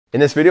In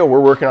this video, we're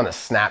working on the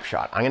snap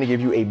shot. I'm gonna give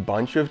you a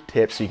bunch of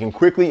tips so you can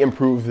quickly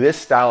improve this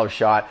style of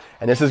shot.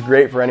 And this is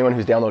great for anyone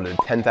who's downloaded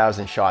a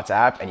 10,000 Shots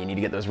app and you need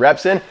to get those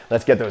reps in.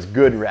 Let's get those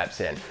good reps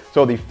in.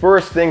 So the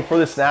first thing for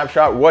the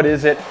snapshot, what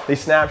is it? The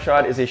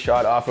snapshot is a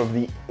shot off of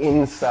the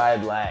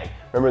inside leg.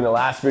 Remember in the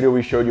last video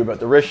we showed you about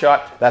the wrist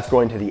shot, that's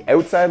going to the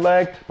outside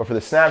leg, but for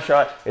the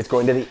snapshot, it's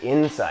going to the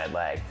inside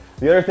leg.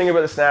 The other thing about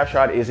the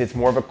snapshot is it's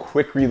more of a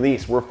quick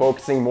release. We're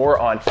focusing more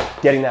on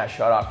getting that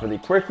shot off really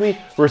quickly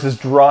versus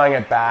drawing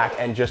it back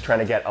and just trying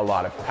to get a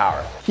lot of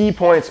power. Key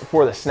points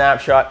for the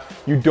snapshot,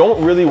 you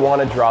don't really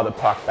want to draw the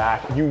puck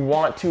back. You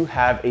want to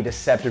have a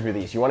deceptive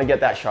release. You want to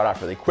get that shot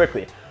off really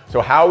quickly. So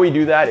how we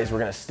do that is we're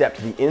going to step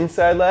to the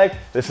inside leg.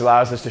 This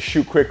allows us to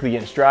shoot quickly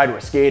in stride. We're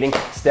skating,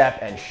 step,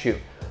 and shoot.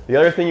 The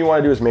other thing you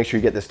want to do is make sure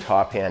you get this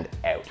top hand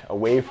out,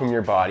 away from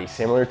your body,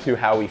 similar to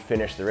how we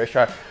finished the wrist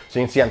shot. So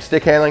you can see I'm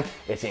stick handling,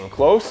 it's in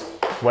close.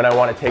 When I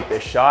want to take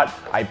this shot,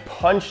 I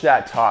punch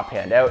that top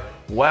hand out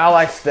while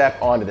I step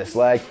onto this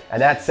leg,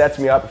 and that sets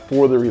me up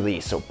for the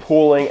release. So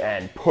pulling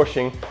and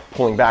pushing,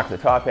 pulling back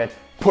with the top hand,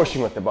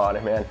 pushing with the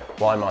bottom hand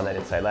while I'm on that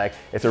inside leg.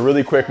 It's a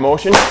really quick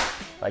motion,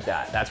 like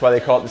that. That's why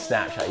they call it the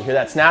snap shot. You hear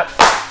that snap?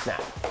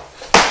 Snap,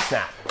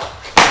 snap,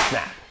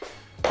 snap.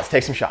 Let's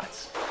take some shots.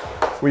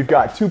 We've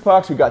got 2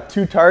 pucks, we've got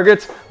 2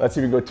 targets. Let's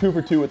see if we go 2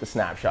 for 2 with the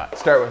snapshot.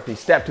 Start with the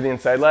step to the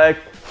inside leg,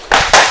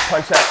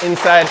 punch that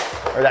inside,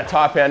 or that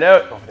top hand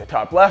out, over the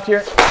top left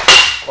here.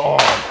 Oh,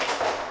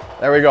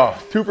 there we go.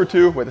 2 for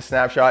 2 with a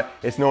snapshot.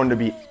 It's known to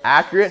be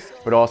accurate,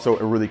 but also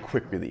a really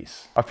quick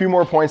release. A few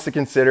more points to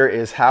consider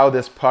is how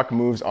this puck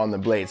moves on the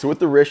blade. So with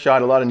the wrist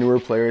shot, a lot of newer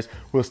players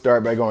will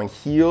start by going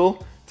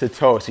heel to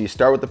toe. So you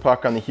start with the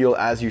puck on the heel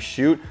as you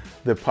shoot,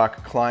 the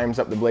puck climbs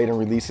up the blade and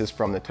releases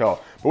from the toe.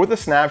 But with the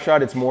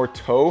snapshot, it's more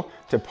toe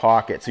to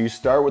pocket. So you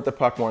start with the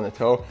puck more on the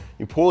toe,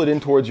 you pull it in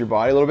towards your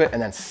body a little bit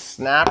and then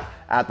snap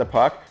at the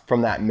puck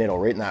from that middle,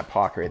 right in that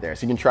pocket right there.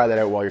 So you can try that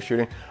out while you're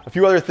shooting. A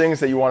few other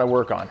things that you want to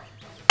work on.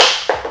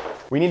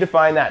 We need to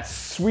find that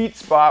sweet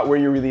spot where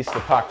you release the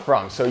puck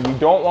from. So you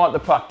don't want the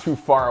puck too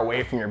far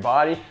away from your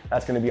body.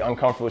 That's going to be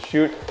uncomfortable to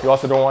shoot. You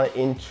also don't want it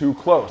in too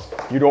close.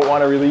 You don't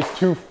want to release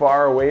too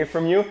far away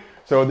from you.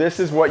 So this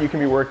is what you can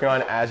be working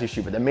on as you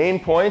shoot. But the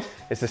main point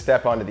is to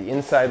step onto the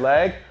inside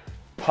leg,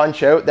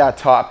 punch out that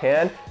top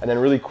hand, and then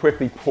really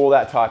quickly pull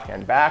that top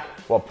hand back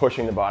while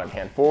pushing the bottom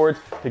hand forwards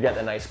to get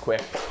the nice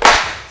quick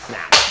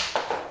snap.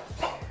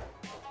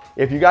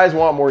 If you guys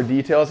want more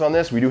details on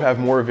this, we do have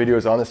more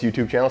videos on this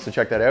YouTube channel, so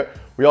check that out.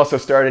 We also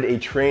started a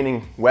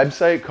training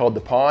website called The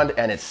Pond,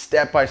 and it's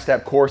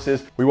step-by-step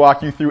courses. We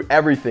walk you through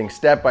everything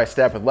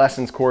step-by-step with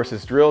lessons,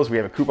 courses, drills. We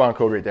have a coupon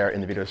code right there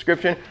in the video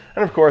description.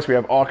 And of course, we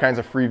have all kinds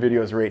of free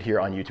videos right here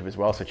on YouTube as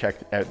well, so check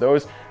out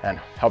those and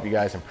help you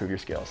guys improve your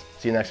skills.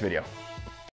 See you in the next video.